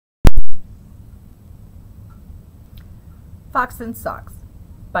Fox and Socks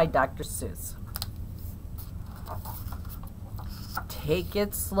by Dr. Seuss. Take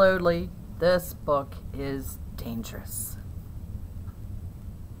it slowly. This book is dangerous.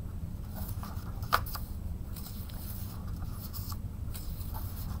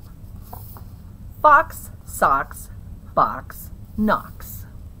 Fox, socks, box, knocks.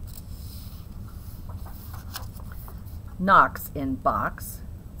 Knocks in box,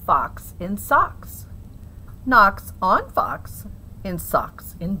 fox in socks. Knocks on fox, in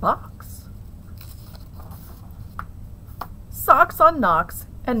socks in box. Socks on knocks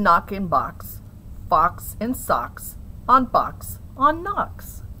and knock in box. Fox in socks, on box, on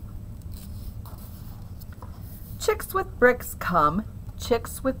knocks. Chicks with bricks come,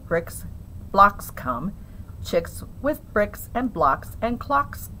 chicks with bricks, blocks come. Chicks with bricks and blocks and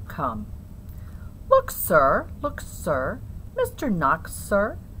clocks come. Look, sir, Mr. Knox,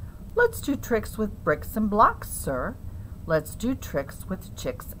 sir. Let's do tricks with bricks and blocks, sir. Let's do tricks with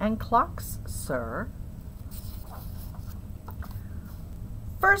chicks and clocks, sir.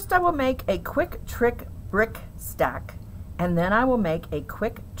 First I will make a quick trick brick stack, and then I will make a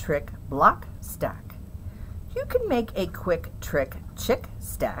quick trick block stack. You can make a quick trick chick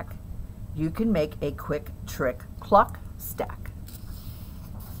stack. You can make a quick trick clock stack.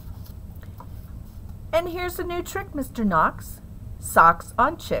 And here's a new trick, Mr. Knox. Socks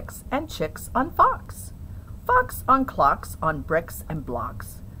on chicks and chicks on fox. Fox on clocks on bricks and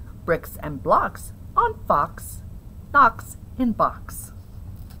blocks. Bricks and blocks on fox. Knocks in box.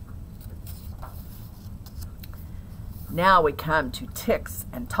 Now we come to ticks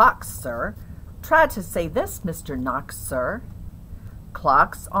and tocks, sir. Try to say this, Mr. Knox, sir.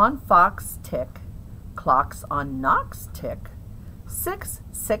 Clocks on fox tick. Clocks on knocks tick. 6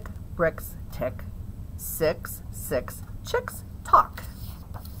 sick bricks tick. 6 chicks talk.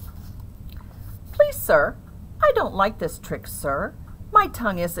 Please, sir, I don't like this trick, sir. My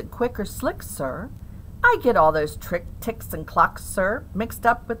tongue isn't quick or slick, sir. I get all those ticks and clocks, sir, mixed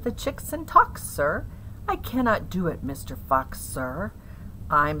up with the chicks and talks, sir. I cannot do it, Mr. Fox, sir.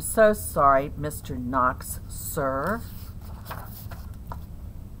 I'm so sorry, Mr. Knox, sir.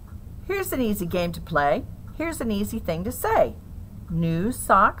 Here's an easy game to play. Here's an easy thing to say. New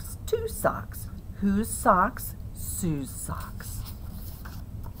socks, two socks. Whose socks? Sue's socks.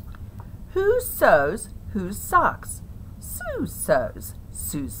 Who sews? Whose socks? Sue sews.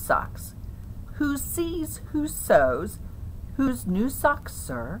 Sue's socks. Who sees? Who sews? Whose new socks,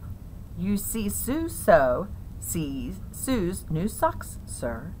 sir? You see Sue sew. See Sue's new socks,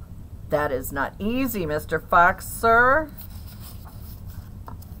 sir. That is not easy, Mr. Fox, sir.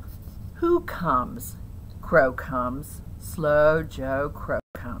 Who comes? Crow comes. Slow Joe Crow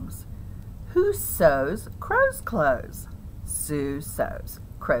comes. Who sews crow's clothes? Sue sews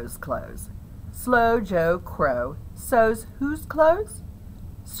crow's clothes. Slow Joe Crow sews whose clothes?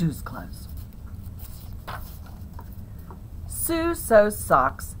 Sue's clothes. Sue sews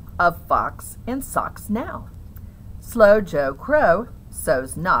socks of fox in socks now. Slow Joe Crow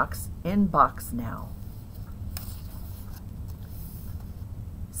sews knocks in box now.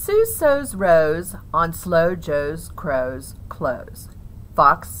 Sue sews rows on Slow Joe's Crow's clothes.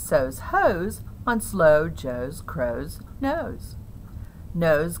 Fox sews hose on Slow Joe's Crow's nose.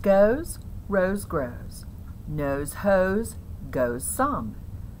 Nose goes, rose grows. Nose hose goes some.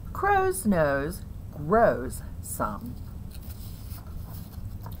 Crow's nose grows some.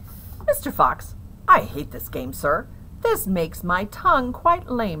 Mr. Fox, I hate this game, sir. This makes my tongue quite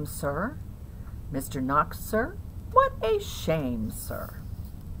lame, sir. Mr. Knox, sir, what a shame, sir.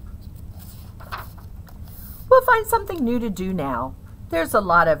 We'll find something new to do now. There's a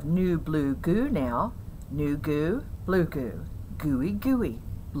lot of new blue goo now. New goo, blue goo. Gooey gooey,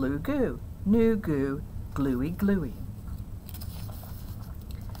 blue goo. New goo, gluey gluey.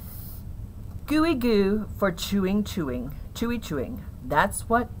 Gooey goo for chewing chewing, chewy chewing. That's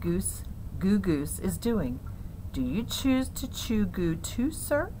what Goo Goose is doing. Do you choose to chew goo too,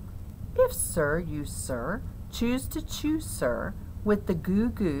 sir? If, sir, you, sir, choose to chew, sir, with the Goo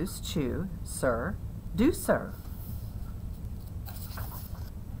Goose chew, sir, do, sir.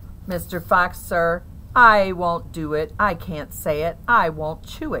 Mr. Fox, sir, I won't do it. I can't say it. I won't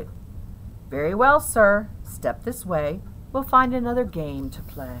chew it. Very well, sir. Step this way. We'll find another game to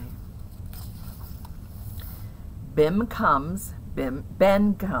play. Bim comes,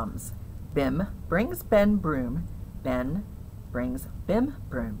 Ben comes. Bim brings Ben broom. Ben brings Bim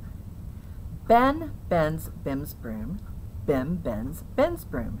broom. Ben bends Bim's broom. Bim bends Ben's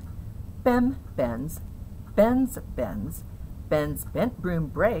broom. Bim bends, Ben's bends. Ben's bent broom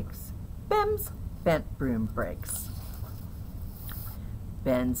breaks. Bim's bent broom breaks.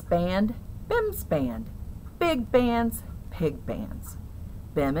 Ben's band, Bim's band. Big bands, pig bands.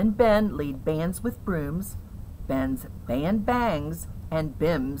 Bim and Ben lead bands with brooms. Ben's band bangs and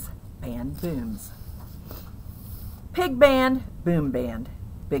Bim's band booms. Pig band, boom band,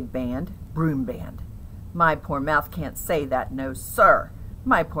 big band, broom band. My poor mouth can't say that, no, sir.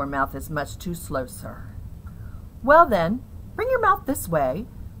 My poor mouth is much too slow, sir. Well then, bring your mouth this way.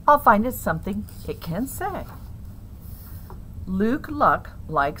 I'll find it something it can say. Luke Luck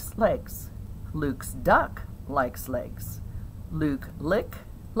likes legs. Luke's duck likes legs. Luke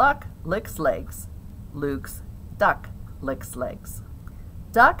Luck licks legs. Luke's duck licks legs.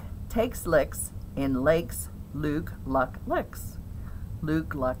 Duck takes licks in lakes Luke Luck licks.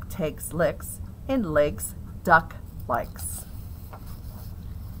 Luke Luck takes licks in lakes duck likes.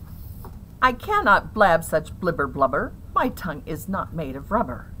 I cannot blab such blibber blubber. My tongue is not made of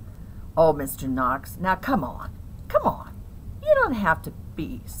rubber. Oh, Mr. Knox, now come on, come on. You don't have to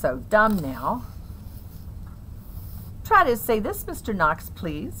be so dumb now. Try to say this, Mr. Knox,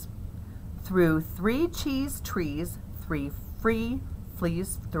 please. Through 3 cheese trees, 3 free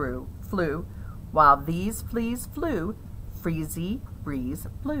fleas flew, while these fleas flew, freezy breeze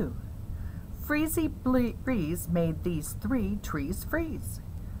blew. Freezy breeze made these 3 trees freeze.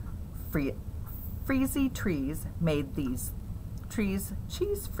 Freezy trees made these trees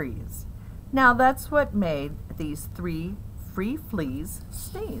cheese freeze. Now that's what made these 3 free fleas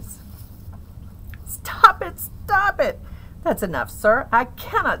sneeze. Stop it, stop it. That's enough, sir. I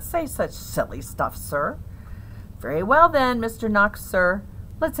cannot say such silly stuff, sir. Very well then, Mr. Knox, sir.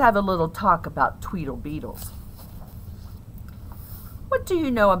 Let's have a little talk about Tweedle Beetles. What do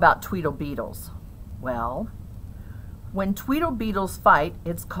you know about Tweedle Beetles? Well, when Tweedle Beetles fight,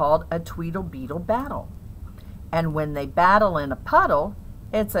 it's called a Tweedle Beetle battle. And when they battle in a puddle,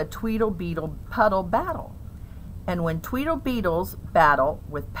 it's a Tweedle Beetle puddle battle. And when Tweedle Beetles battle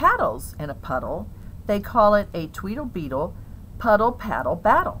with paddles in a puddle, they call it a Tweedle Beetle puddle paddle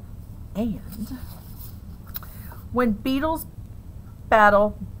battle. And when beetles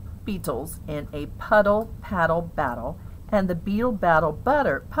battle beetles in a puddle paddle battle, and the beetle battle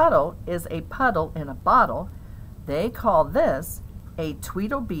puddle is a puddle in a bottle, they call this a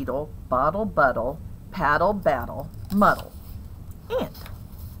Tweedle Beetle bottle buddle paddle battle muddle. And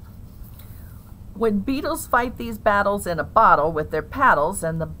when beetles fight these battles in a bottle with their paddles,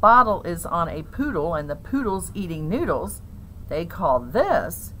 and the bottle is on a poodle and the poodle's eating noodles, they call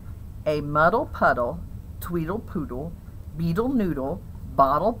this a muddle puddle tweedle poodle beetle noodle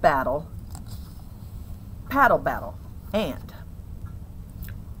bottle battle paddle battle. And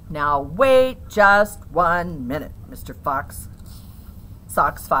now wait just 1 minute, Mr. Fox.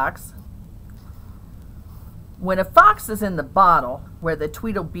 Fox. When a fox is in the bottle where the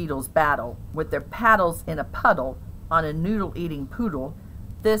Tweedle Beetles battle with their paddles in a puddle on a noodle-eating poodle,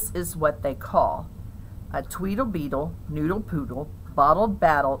 this is what they call a Tweedle Beetle noodle poodle bottled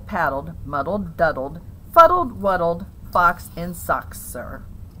battle paddled muddled duddled fuddled wuddled fox in socks, sir.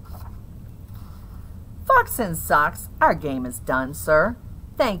 Fox in socks, our game is done, sir.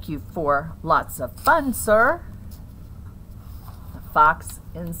 Thank you for lots of fun, sir. The Fox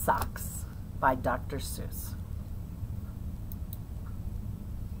in Socks by Dr. Seuss.